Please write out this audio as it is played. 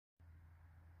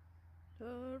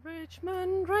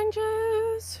Richmond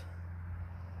Ranges.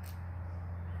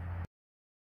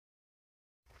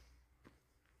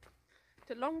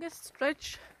 The longest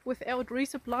stretch without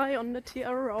resupply on the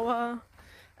Araroa.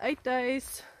 8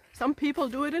 days. Some people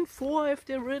do it in 4 if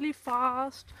they're really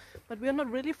fast, but we're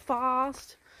not really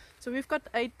fast. So we've got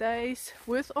 8 days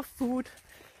worth of food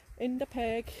in the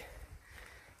pack,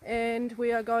 and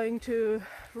we are going to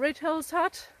Red Hills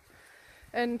Hut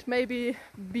and maybe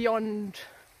beyond,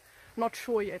 not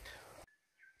sure yet.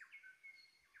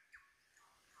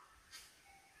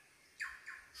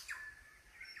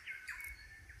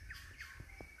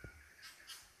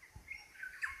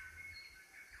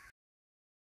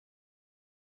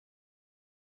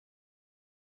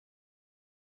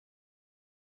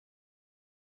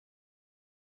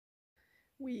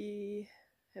 We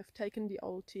have taken the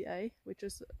old TA, which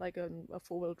is like a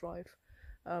 4-wheel drive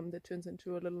that turns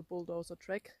into a little bulldozer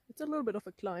track. It's a little bit of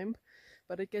a climb,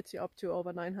 but it gets you up to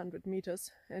over 900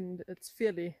 meters and it's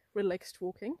fairly relaxed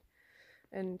walking.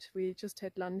 And we just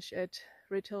had lunch at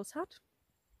Red Hills Hut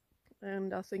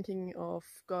and are thinking of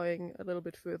going a little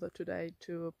bit further today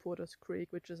to Porter's Creek,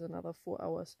 which is another 4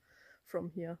 hours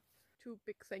from here. 2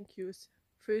 big thank yous.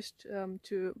 First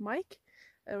to Mike,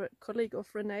 a colleague of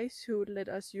Renee's, who let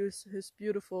us use his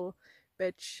beautiful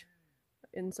badge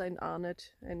in St.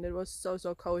 Arnett, and it was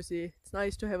so cozy. It's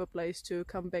nice to have a place to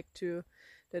come back to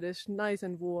that is nice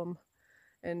and warm,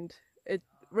 and it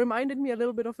reminded me a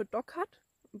little bit of a dog hut,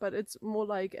 but it's more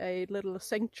like a little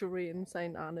sanctuary in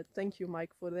St. Arnett. Thank you,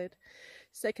 Mike, for that.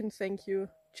 Second thank you,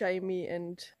 Jamie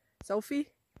and Sophie.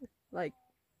 Like,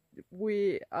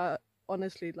 we are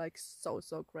honestly like so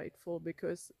grateful,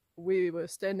 because we were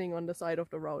standing on the side of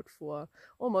the road for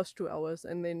almost 2 hours,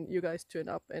 and then you guys turned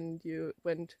up and you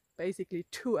went basically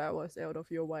 2 hours out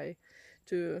of your way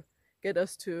to get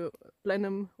us to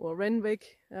Blenheim or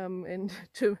Renwick and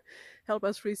to help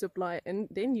us resupply, and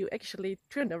then you actually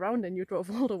turned around and you drove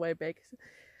all the way back.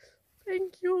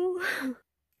 Thank you.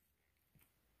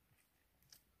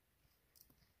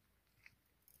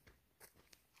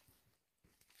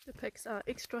 The packs are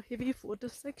extra heavy for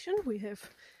this section. We have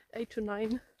 8 to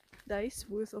 9 days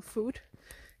worth of food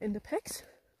in the packs.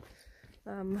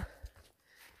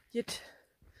 Yet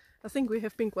I think we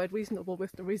have been quite reasonable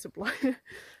with the resupply.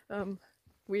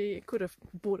 We could have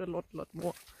bought a lot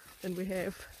more than we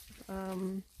have.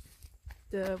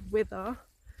 The weather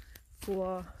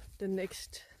for the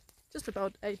next just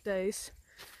about 8 days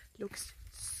looks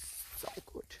so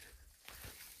good.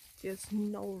 There's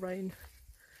no rain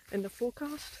in the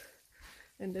forecast,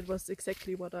 and that was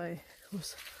exactly what I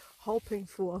was hoping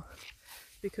for,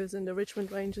 because in the Richmond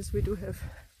Ranges we do have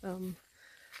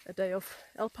a day of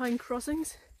alpine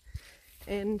crossings,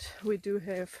 and we do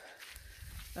have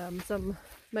some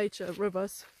major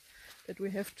rivers that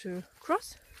we have to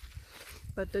cross,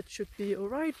 but that should be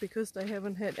alright because they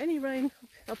haven't had any rain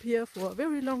up here for a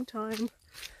very long time,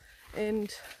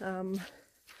 and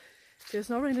there's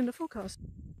no rain in the forecast.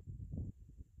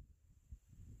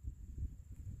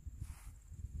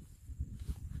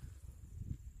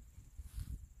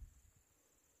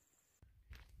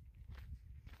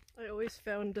 I always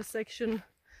found the section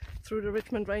through the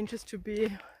Richmond Ranges to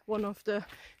be one of the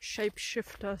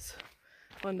shapeshifters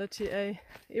on the TA.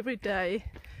 Every day,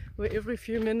 or every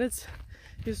few minutes,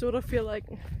 you sort of feel like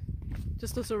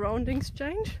just the surroundings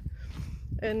change,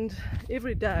 and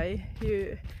every day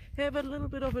you have a little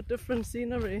bit of a different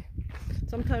scenery.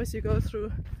 Sometimes you go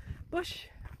through bush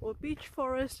or beech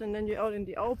forest, and then you're out in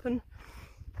the open,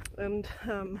 and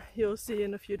you'll see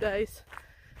in a few days,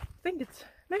 I think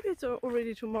maybe it's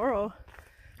already tomorrow,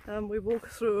 we walk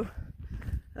through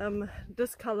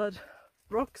discolored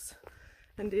rocks,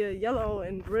 and they're yellow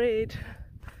and red.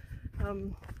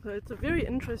 So it's a very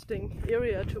interesting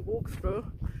area to walk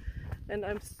through, and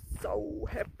I'm so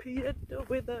happy that the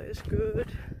weather is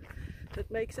good. That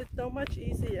makes it so much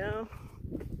easier.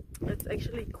 It's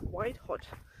actually quite hot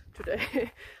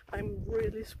today. I'm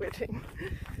really sweating,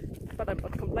 but I'm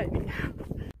not complaining.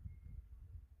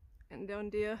 And down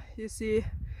there you see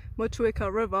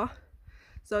Motueka River,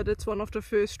 so that's one of the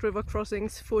first river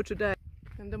crossings for today.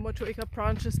 And the Motueka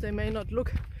branches, they may not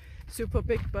look super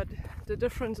big, but the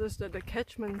difference is that the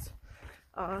catchments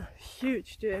are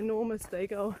huge. They're enormous. They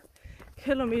go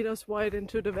kilometers wide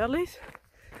into the valleys,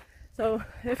 so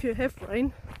if you have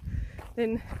rain,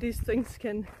 then these things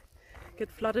can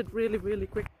get flooded really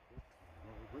quick.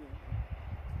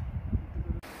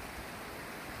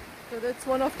 So that's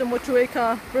one of the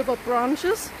Motueka River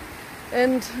branches,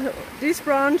 and these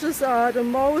branches are the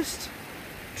most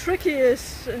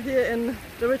trickiest here in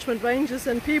the Richmond Ranges,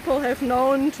 and people have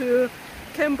known to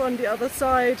camp on the other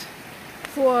side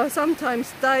for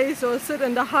sometimes days or sit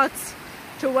in the huts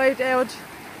to wait out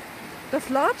the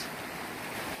flood.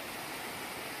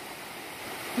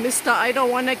 Mister, I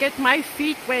don't want to get my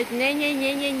feet wet. Nah, nah,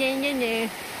 nah, nah, nah, nah, nah.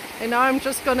 And now I'm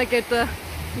just gonna get the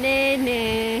nah,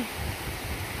 nah.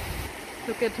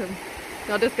 Look at him.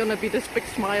 Now there's gonna be this big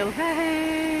smile.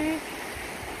 Hey.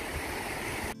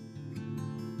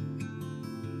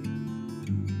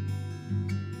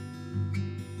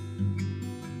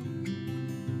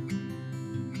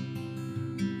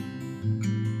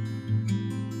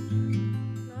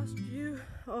 Last view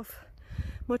of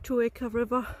Motueka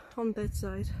River on that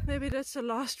side. Maybe that's the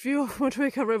last view of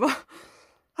Motueka River.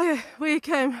 Okay, we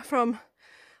came from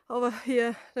over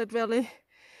here, that valley,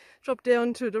 dropped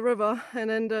down to the river, and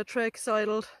then the track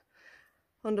sidled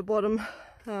on the bottom,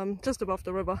 just above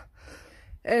the river.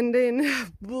 And then,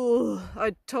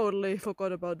 I totally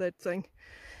forgot about that thing.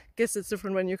 Guess it's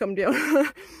different when you come down.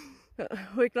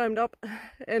 We climbed up,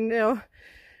 and now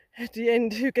at the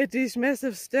end you get these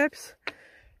massive steps.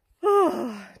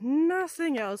 Oh,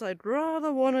 nothing else I'd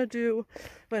rather want to do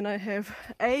when I have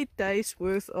 8 days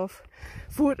worth of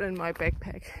food in my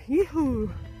backpack.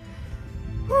 Yee-hoo!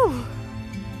 Whew.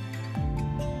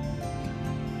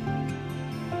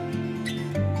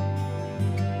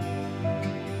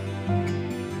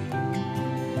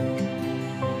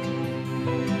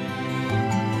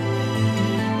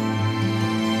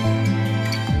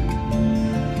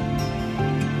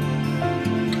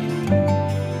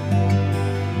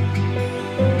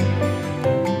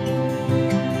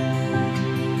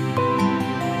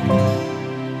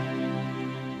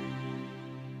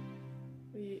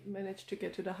 To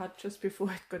get to the hut just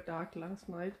before it got dark last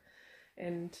night,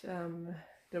 and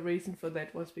the reason for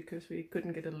that was because we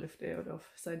couldn't get a lift out of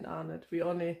St. Arnett. We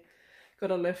only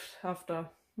got a lift after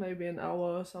maybe an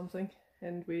hour or something,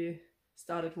 and we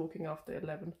started walking after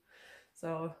 11,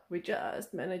 so we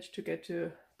just managed to get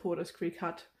to Porter's Creek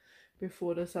Hut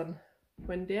before the sun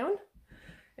went down.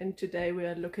 And today we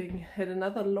are looking at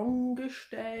another longish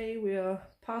day. We are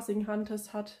passing Hunter's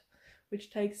Hut, which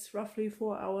takes roughly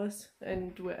 4 hours,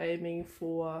 and we're aiming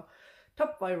for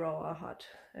Top Araroa Hut.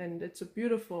 And it's a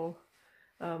beautiful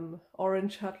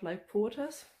orange hut like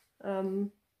Porter's,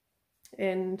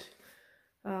 and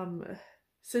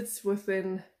sits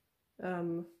within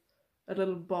a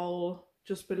little bowl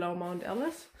just below Mount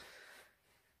Ellis.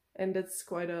 And it's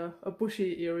quite a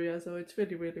bushy area, so it's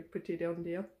really, really pretty down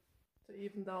there. So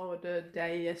even though the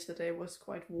day yesterday was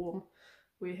quite warm,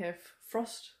 we have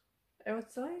frost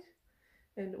outside,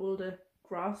 and all the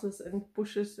grasses and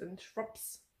bushes and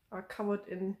shrubs are covered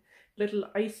in little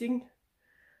icing.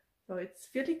 So it's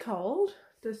fairly cold.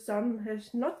 The sun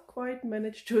has not quite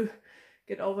managed to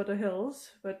get over the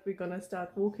hills, but we're gonna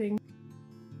start walking.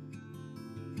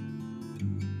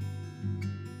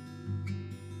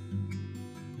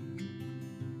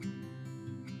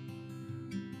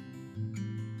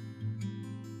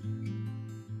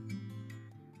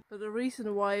 So the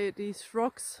reason why these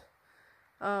rocks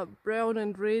brown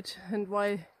and red, and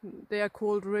why they are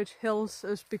called red hills,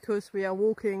 is because we are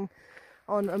walking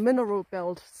on a mineral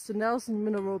belt. It's the Nelson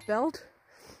mineral belt,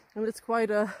 and it's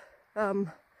quite a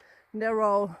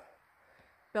narrow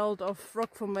belt of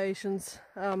rock formations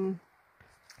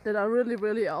that are really,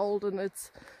 really old, and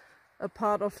it's a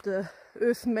part of the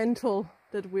earth mantle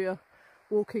that we are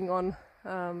walking on,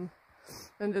 and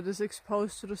it is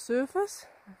exposed to the surface,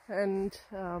 and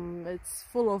it's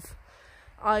full of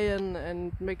iron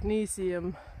and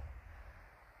magnesium.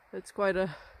 It's quite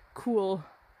a cool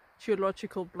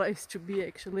geological place to be,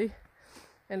 actually.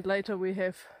 And later we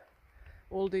have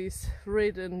all these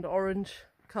red and orange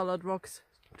colored rocks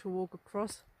to walk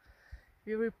across.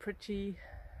 Very pretty.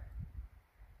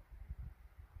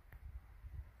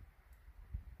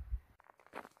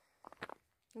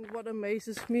 And what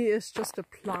amazes me is just the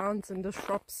plants and the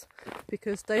shrubs,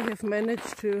 because they have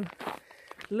managed to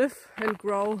live and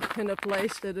grow in a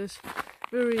place that is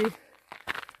very,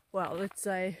 well, let's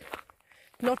say,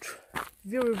 not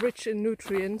very rich in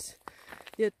nutrients,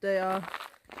 yet they are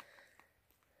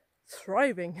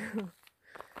thriving.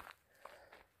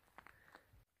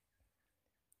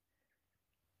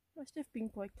 Must have been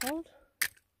quite cold.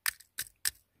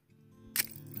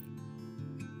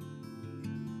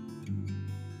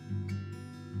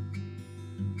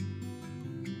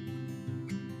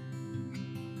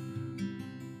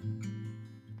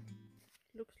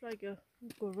 Looks like a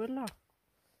gorilla.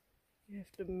 You have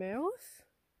the mouth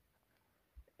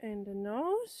and the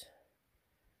nose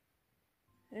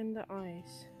and the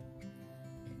eyes.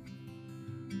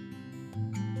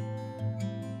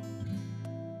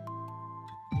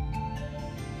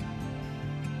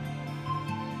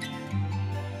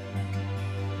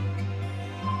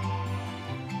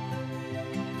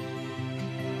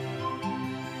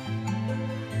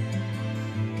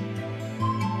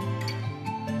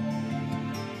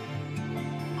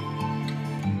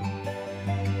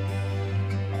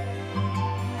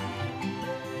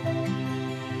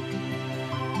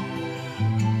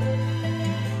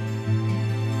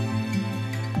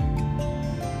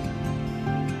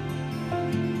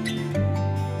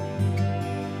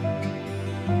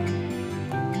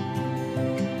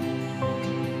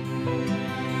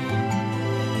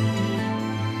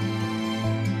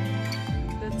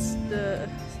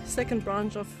 second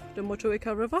branch of the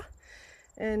Motueka River,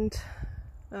 and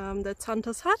that's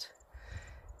Hunter's Hut.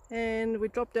 And we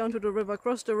drop down to the river,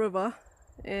 cross the river,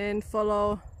 and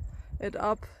follow it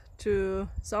up to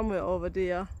somewhere over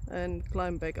there and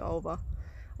climb back over.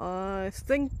 I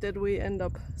think that we end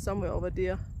up somewhere over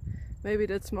there. Maybe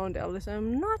that's Mount Ellis,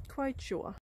 I'm not quite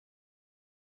sure.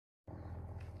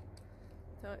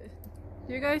 So,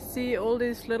 you guys see all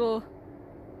these little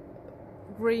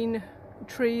green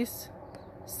trees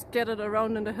scattered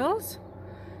around in the hills?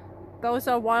 Those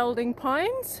are wilding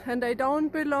pines and they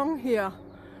don't belong here.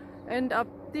 And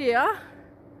up there,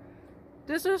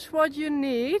 this is what you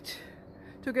need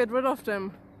to get rid of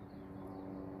them.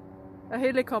 A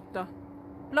helicopter.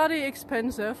 Bloody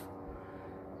expensive.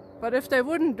 But if they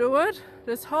wouldn't do it,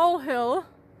 this whole hill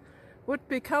would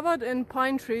be covered in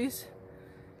pine trees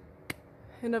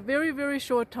in a very, very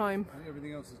short time. And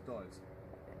everything else dies.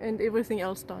 And everything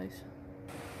else dies.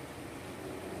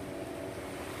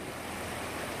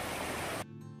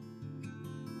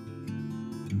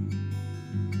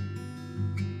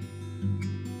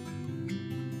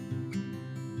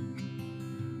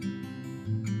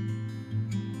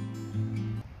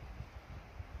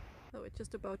 So we're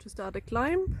just about to start a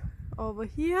climb over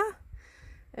here,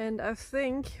 and I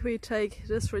think we take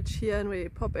this ridge here and we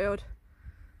pop out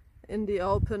in the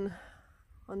open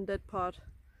on that part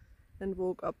and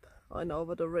walk up and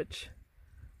over the ridge.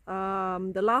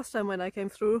 The last time when I came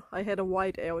through I had a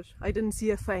white out. I didn't see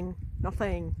a thing,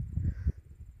 nothing.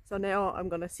 So now I'm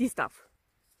gonna see stuff.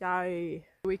 Yay!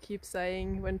 We keep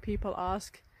saying when people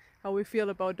ask how we feel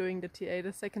about doing the TA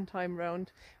the second time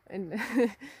round, and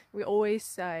we always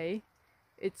say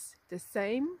it's the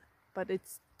same but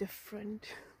it's different.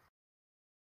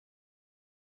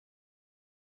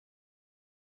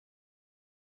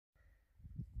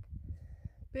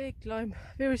 Big climb,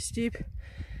 very steep.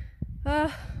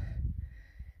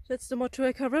 That's the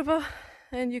Motueka River,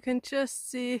 and you can just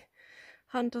see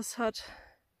Hunter's Hut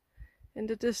in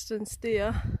the distance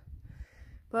there.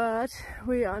 But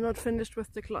we are not finished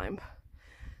with the climb.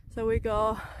 So we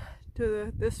go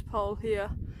to this pole here,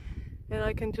 and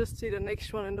I can just see the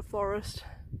next one in the forest.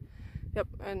 Yep,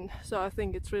 and so I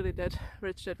think it's really that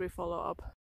ridge that we follow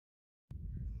up.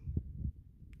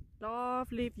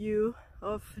 Lovely view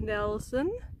of Nelson,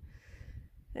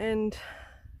 and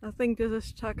I think this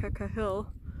is Takaka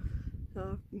Hill.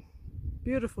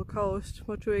 Beautiful coast,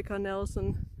 Motueka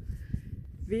Nelson.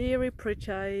 Very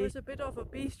pretty. It was a bit of a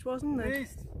beast, wasn't it?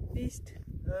 Beast.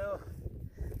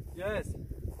 Yes.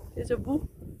 It's a boo.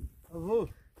 A boo.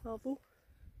 A boo.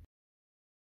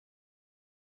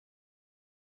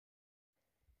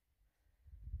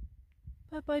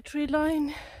 Bye bye tree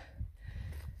line.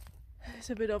 There's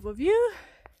a bit of a view,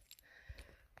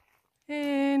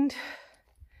 and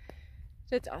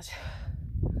that's us.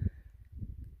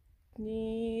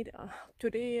 Need to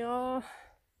there.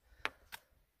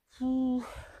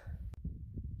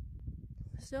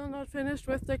 Still not finished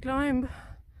with the climb.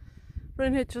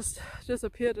 Brynhild just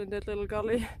disappeared in that little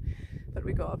gully, but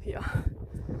we go up here.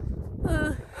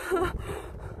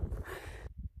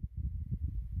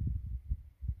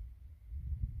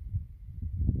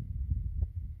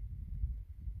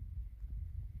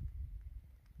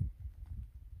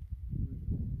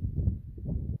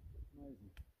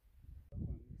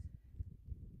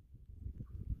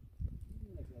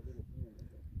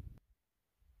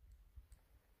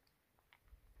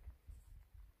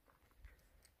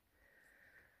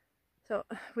 So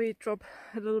we drop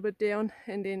a little bit down,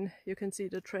 and then you can see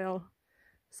the trail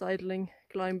sidling,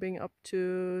 climbing up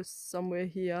to somewhere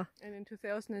here. And in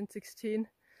 2016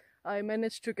 I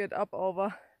managed to get up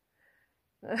over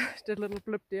the little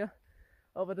blip there,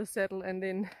 over the saddle, and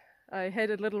then I had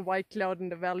a little white cloud in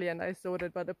the valley and I saw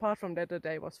it, but apart from that the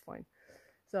day was fine.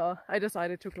 So I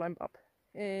decided to climb up,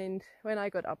 and when I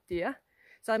got up there,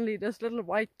 suddenly this little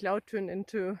white cloud turned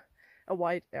into a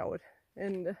white out,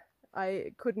 and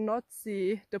I could not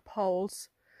see the poles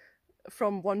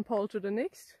from one pole to the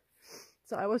next.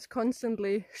 So I was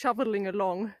constantly shoveling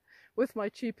along with my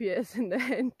GPS in the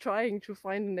hand, trying to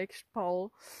find the next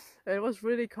pole. It was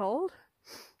really cold.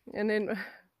 And then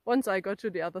once I got to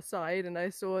the other side and I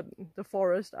saw the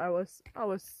forest, I was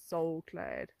so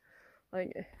glad.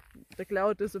 Like, the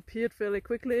cloud disappeared fairly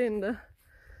quickly in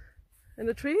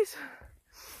the trees.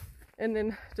 And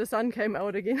then the sun came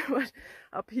out again, but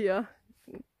up here,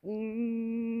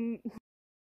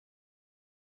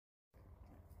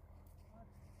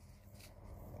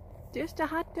 there's the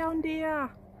hut down there.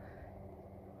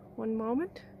 One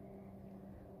moment.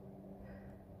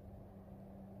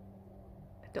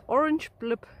 The orange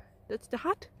blip, that's the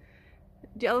hut.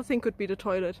 The other thing could be the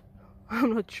toilet.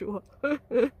 I'm not sure.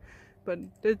 but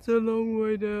it's a long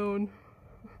way down.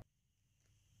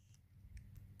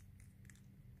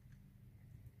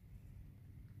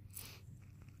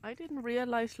 I didn't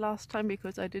realize last time,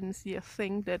 because I didn't see a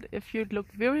thing, that if you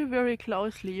look very, very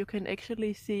closely, you can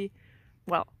actually see,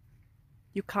 well,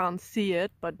 you can't see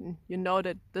it, but you know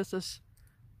that this is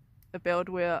about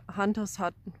where Hunter's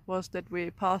hut was that we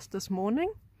passed this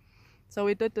morning. So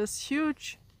we did this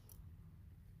huge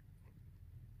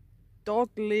dog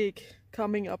leg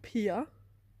coming up here,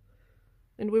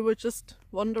 and we were just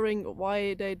wondering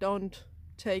why they don't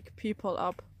take people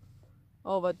up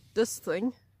over this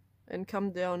thing and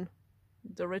come down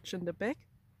the ridge in the back.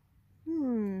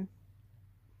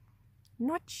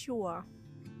 Not sure.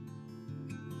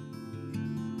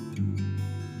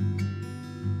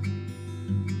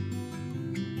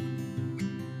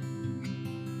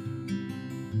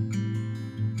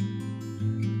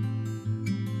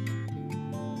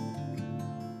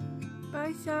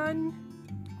 Bye, sun.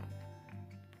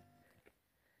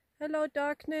 Hello,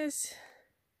 darkness.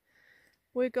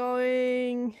 We're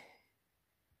going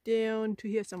down to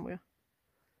here somewhere.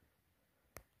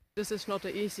 This is not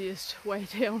the easiest way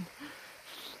down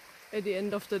at the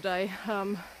end of the day.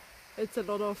 It's a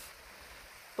lot of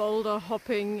boulder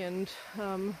hopping and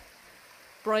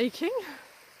braking,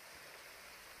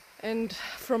 and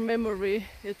from memory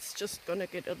it's just gonna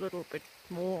get a little bit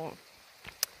more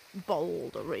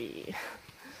bouldery.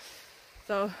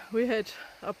 So we had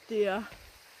up there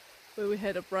where we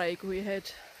had a break, we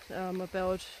had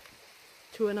about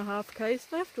 2.5 k's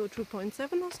left, or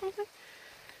 2.7 or something,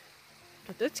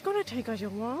 but that's gonna take us a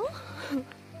while.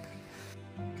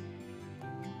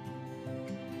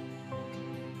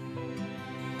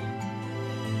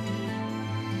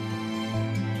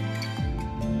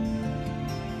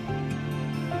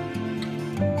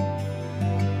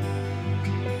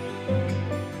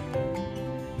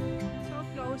 So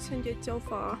close and yet so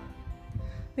far.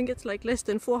 I think it's like less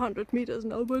than 400 meters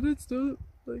now, but it's still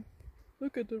like,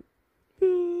 look at the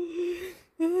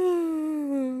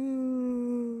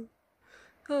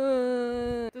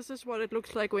this is what it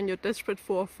looks like when you're desperate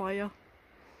for a fire.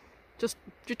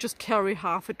 You just carry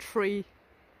half a tree.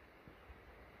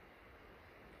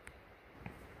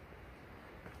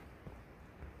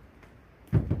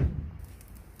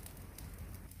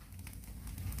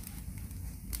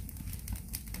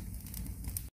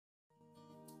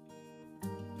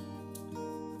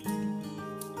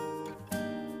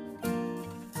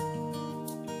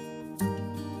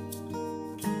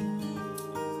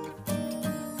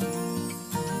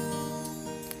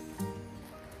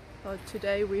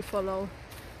 Today we follow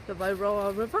the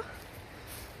Araroa river,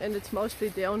 and it's mostly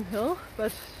downhill,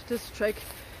 but this trek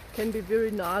can be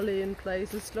very gnarly in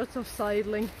places. Lots of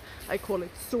sidling, I call it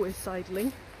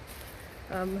suicidling.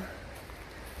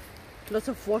 Lots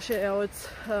of washouts,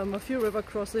 a few river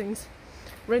crossings.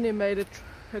 Rennie made it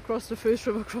across the first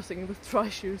river crossing with dry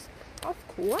shoes, of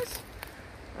course.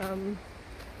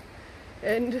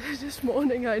 And this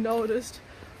morning I noticed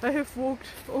I have walked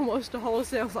almost the whole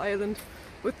South Island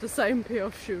with the same pair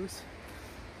of shoes,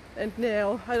 and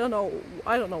now I don't know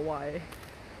why.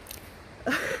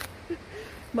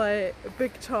 My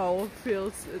big toe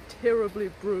feels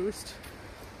terribly bruised,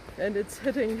 and it's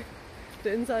hitting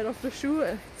the inside of the shoe,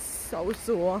 and it's so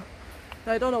sore.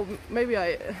 I don't know, maybe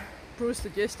I bruised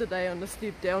it yesterday on the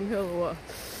steep downhill,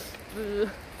 or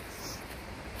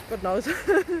God knows.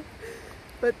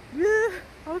 But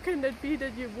how can that be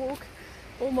that you walk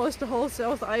almost the whole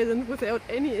South Island without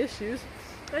any issues?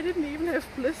 I didn't even have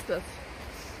blisters,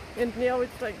 and now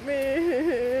it's like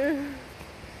meh.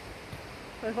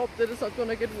 I hope that it's not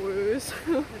gonna get worse.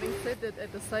 Having said that,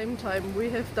 at the same time we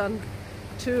have done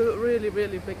 2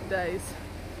 really big days,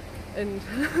 and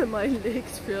my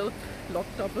legs feel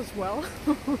locked up as well.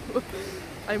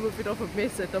 I'm a bit of a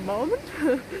mess at the moment.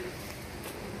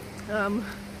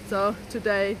 So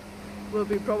today will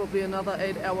be probably another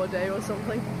 8-hour day or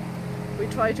something. We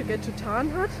try to get to Tarn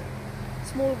Hut,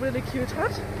 small really cute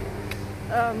hut,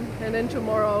 and then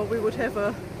tomorrow we would have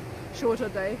a shorter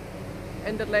day,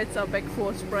 and the lads are back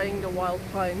for spraying the wild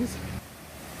pines.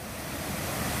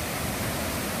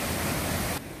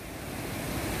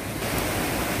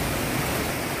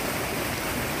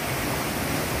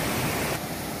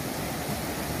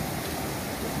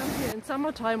 In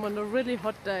summertime on a really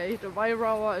hot day, the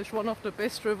Araroa is one of the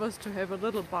best rivers to have a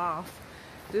little bath.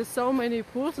 There's so many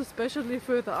pools, especially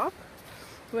further up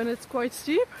when it's quite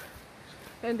steep,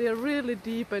 and they're really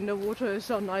deep and the water is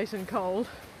so nice and cold.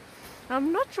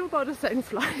 I'm not sure about the sand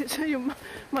flight. You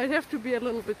might have to be a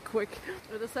little bit quick.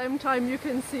 At the same time you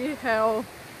can see how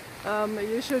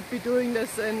you should be doing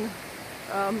this in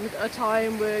a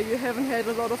time where you haven't had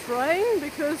a lot of rain,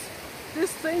 because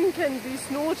this thing can be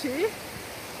snotty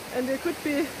and there could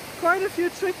be quite a few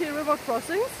tricky river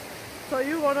crossings, so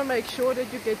you want to make sure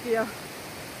that you get there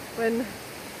when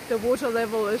the water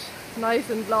level is nice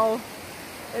and low,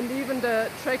 and even the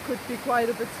track could be quite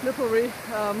a bit slippery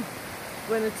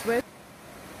when it's wet.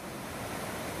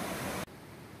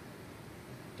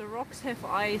 The rocks have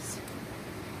ice,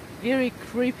 very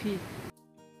creepy.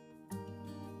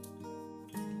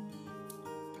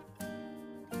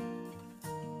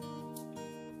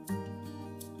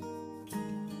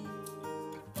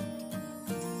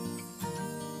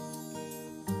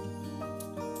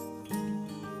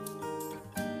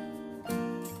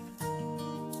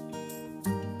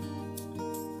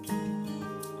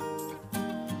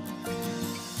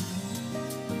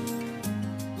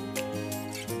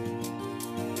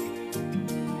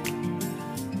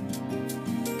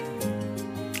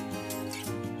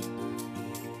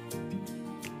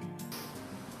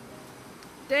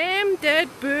 Damn, that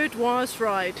bird was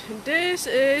right. This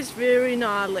is very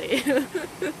gnarly.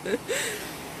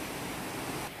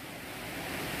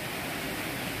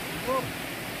 Oh,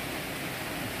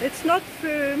 It's not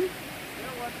firm. yeah,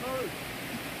 what road?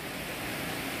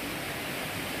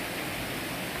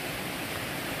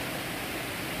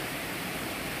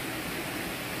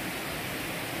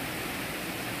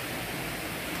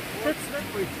 That's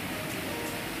slippery.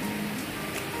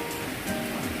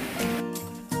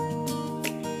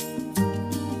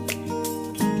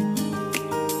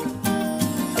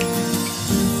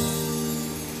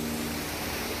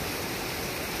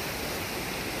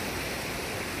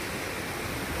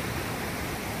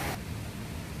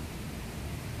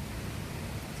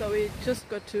 So we just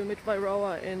got to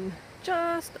Araroa in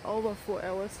just over 4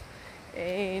 hours,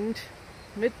 and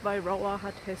Araroa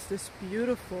has this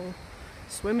beautiful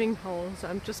swimming hole, so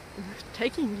I'm just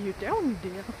taking you down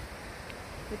there.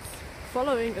 It's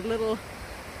following a little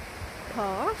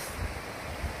path.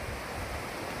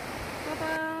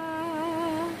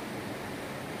 Ta-da!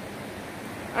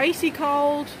 Icy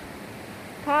cold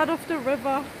part of the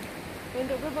river when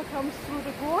the river comes through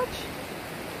the gorge.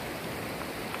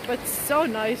 But so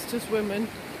nice to swim in.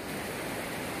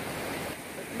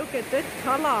 But look at that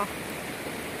color.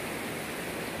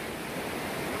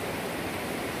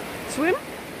 Swim?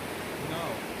 No.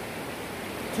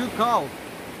 Too cold.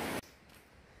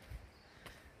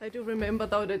 I do remember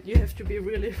though that you have to be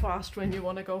really fast when you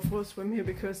want to go for a swim here,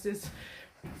 because it's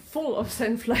full of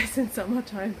sandflies in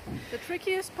summertime. The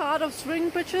trickiest part of swing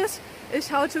bridges is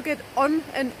how to get on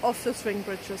and off the swing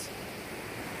bridges.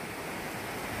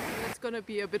 Gonna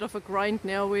be a bit of a grind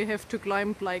now. We have to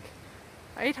climb like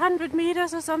 800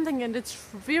 meters or something, and it's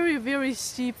very, very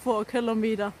steep for a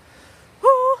kilometer.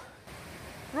 Woo!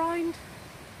 Grind.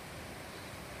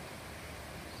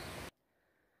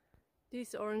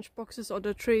 These orange boxes or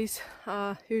the trees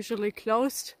are usually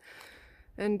closed,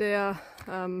 and they are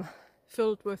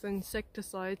filled with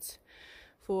insecticides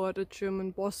for the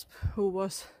German wasp who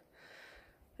was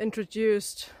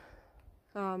introduced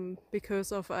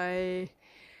because of a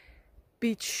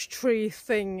beech tree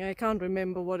thing. I can't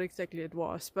remember what exactly it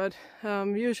was, but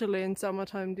usually in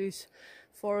summertime these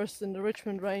forests in the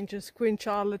Richmond ranges, Queen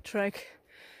Charlotte Track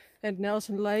and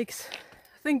Nelson Lakes,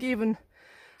 I think even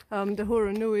the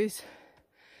Huranuis,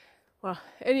 well,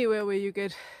 anywhere where you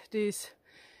get these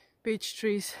beech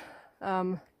trees,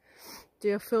 they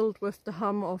are filled with the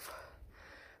hum of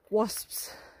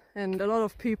wasps, and a lot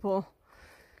of people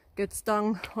get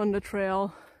stung on the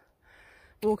trail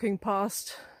walking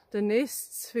past the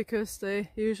nests, because they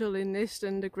usually nest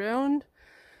in the ground,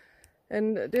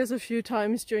 and there's a few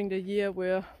times during the year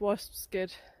where wasps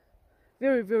get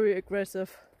very, very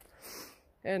aggressive,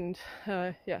 and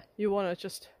yeah, you want to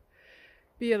just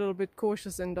be a little bit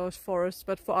cautious in those forests.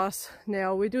 But for us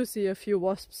now, we do see a few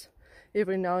wasps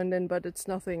every now and then, but it's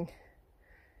nothing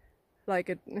like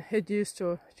it used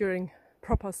to during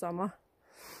proper summer.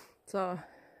 So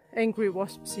angry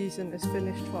wasp season is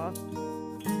finished for us.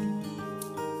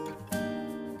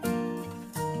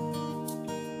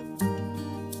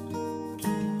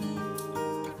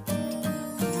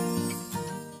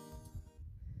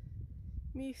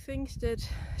 Thinks that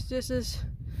this is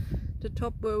the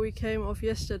top where we came off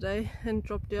yesterday and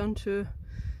dropped down to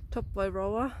top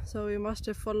Araroa, so we must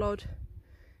have followed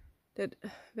that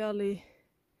valley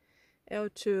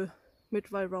out to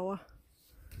Araroa.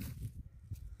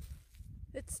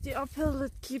 It's the uphill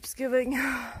that keeps giving.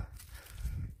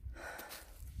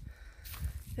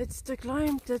 It's the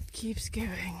climb that keeps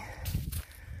giving.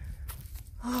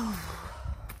 Oh.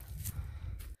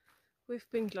 We've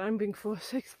been climbing for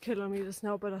 6 kilometers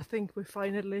now, but I think we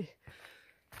finally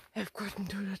have gotten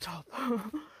to the top.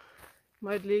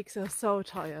 My legs are so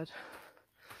tired.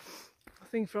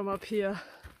 think from up here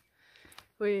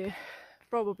we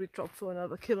probably drop for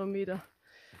another kilometer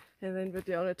and then we're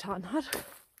down at Tarn Hut,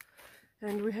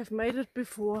 and we have made it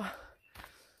before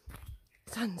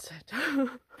sunset.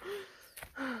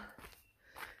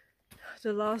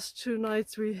 The last 2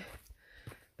 nights we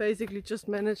basically just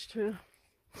managed to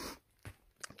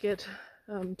get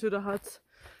to the huts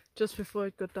just before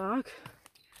it got dark,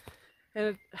 and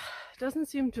it doesn't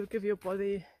seem to give your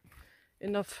body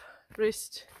enough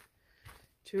rest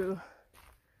to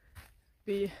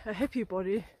be a happy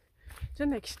body the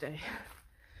next day.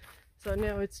 So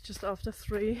now it's just after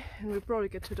 3 and we'll probably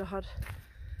get to the hut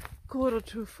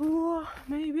 3:45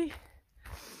 maybe,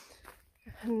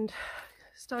 and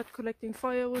start collecting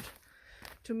firewood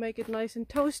to make it nice and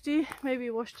toasty, maybe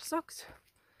wash the socks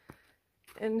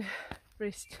and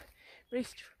rest,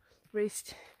 rest,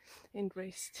 rest and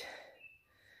rest.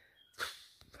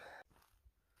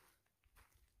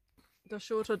 The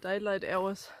shorter daylight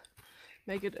hours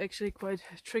make it actually quite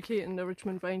tricky in the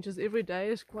Richmond Ranges. Every day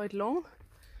is quite long,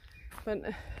 but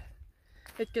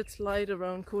it gets light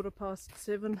around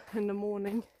 7:15 in the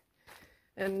morning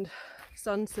and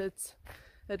sunsets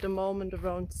at the moment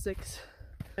around 6.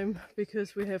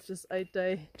 Because we have this 8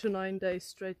 to 9 day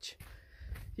stretch,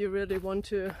 you really want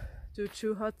to do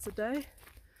 2 huts a day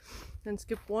and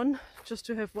skip 1 just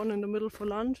to have 1 in the middle for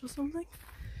lunch or something.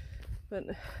 But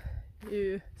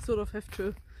you sort of have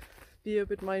to be a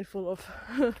bit mindful of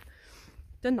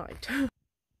the night.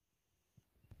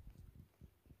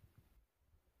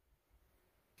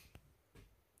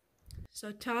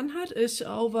 So Tarn Hut is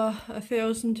over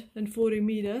 1,040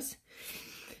 meters,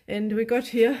 and we got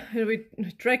here and we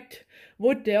dragged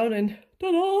wood down and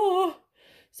ta-da!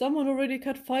 Someone already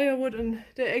cut firewood, and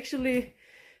they actually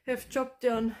have chopped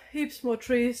down heaps more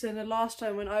trees than the last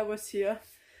time when I was here.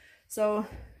 So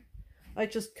I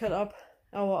just cut up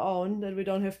our own, that we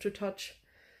don't have to touch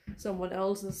someone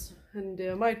else's, and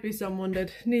there might be someone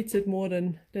that needs it more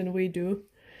than we do.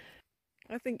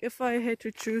 I think if I had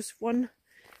to choose one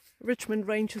Richmond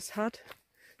Ranges hut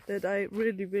that I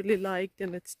really like,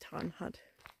 then it's Tarn Hut.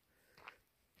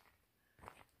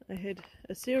 I had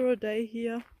a 0 day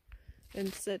here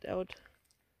and sat out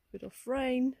a bit of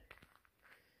rain,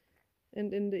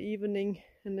 and in the evening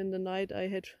and in the night I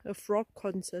had a frog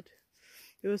concert.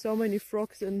 There were so many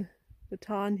frogs in the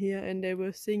tarn here and they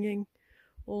were singing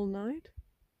all night.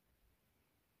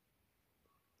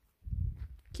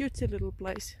 Cutesy little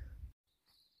place.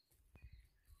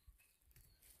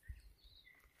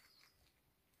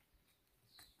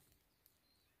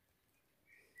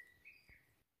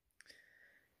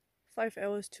 Five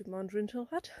hours to Mount Rintel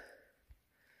Hut.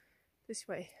 This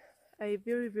way. A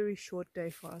very short day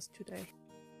for us today.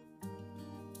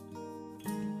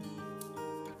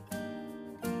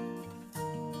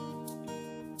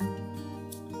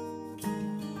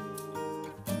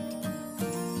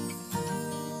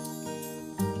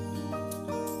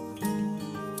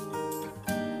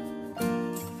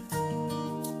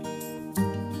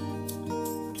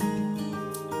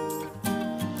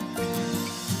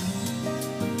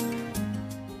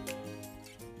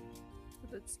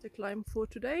 The climb for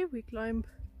today. We climb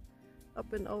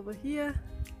up and over here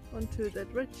onto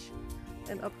that ridge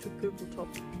and up to Purple Top.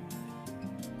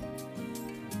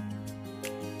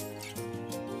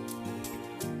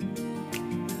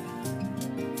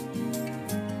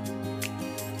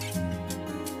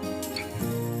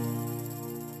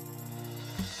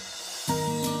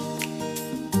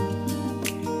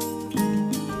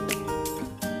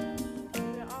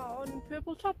 We are on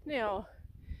Purple Top now.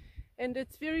 And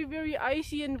it's very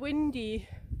icy and windy,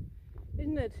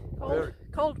 isn't it?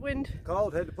 Cold wind.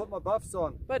 Cold, had to put my buffs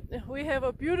on. But we have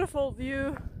a beautiful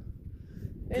view.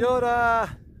 Kia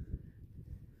ora.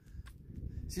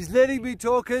 She's letting me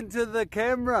talk into the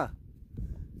camera.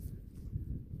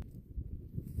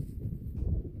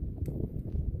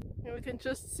 And we can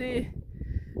just see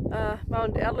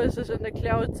Mount Alice is in the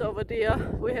clouds over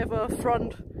there. We have a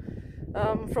front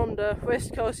from the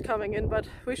west coast coming in, but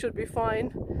we should be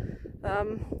fine.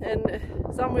 And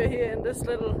somewhere here in this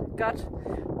little gut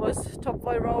was Top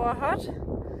Araroa Hut,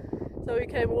 so we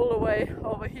came all the way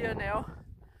over here now,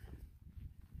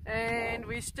 and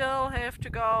we still have to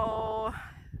go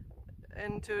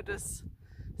into this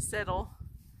saddle,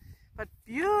 but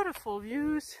beautiful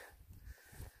views.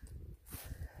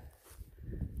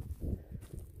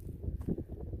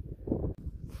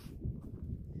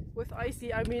 With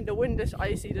icy, I mean the wind is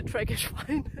icy, the track is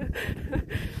fine.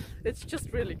 It's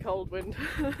just really cold wind,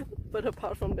 but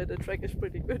apart from that the track is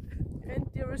pretty good. And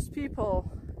there is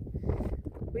people.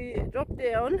 We drop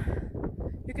down,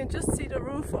 you can just see the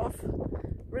roof of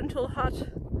Rintel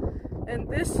Hut, and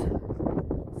this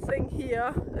thing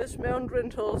here is Mount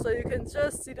Rental, so you can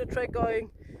just see the track going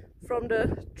from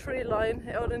the tree line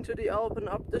out into the Alpen,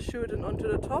 up the chute and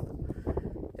onto the top.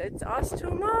 That's us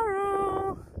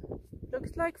tomorrow.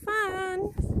 Looks like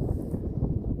fun.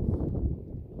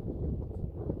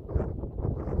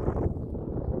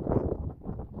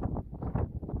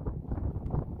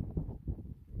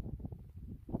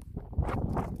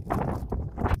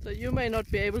 So you may not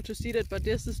be able to see that, but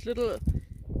there's this little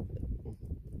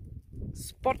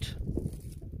spot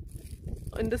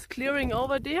in this clearing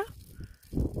over there,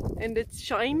 and it's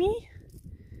shiny.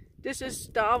 This is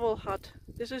Darvel Hut.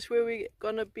 This is where we're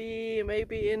gonna be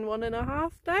maybe in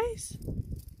 1.5 days,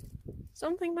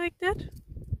 something like that.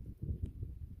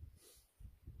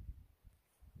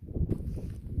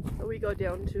 So we go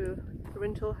down to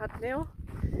Rental Hut now,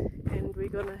 and we're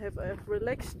gonna have a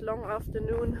relaxed long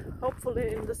afternoon,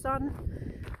 hopefully in the sun,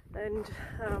 and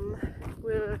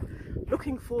we're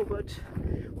looking forward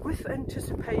with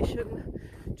anticipation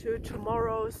to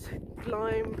tomorrow's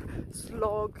climb,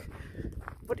 slog,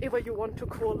 whatever you want to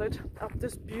call it, up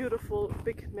this beautiful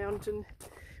big mountain.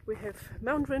 We have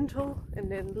Mount Rental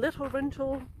and then Little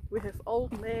Rental, we have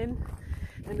Old Man,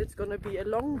 and it's gonna be a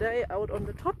long day out on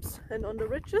the tops and on the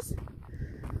ridges.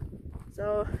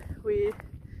 So we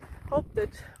hope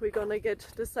that we're gonna get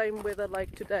the same weather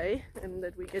like today and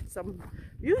that we get some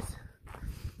views,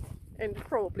 and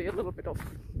probably a little bit of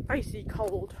icy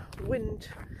cold wind.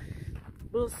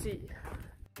 We'll see.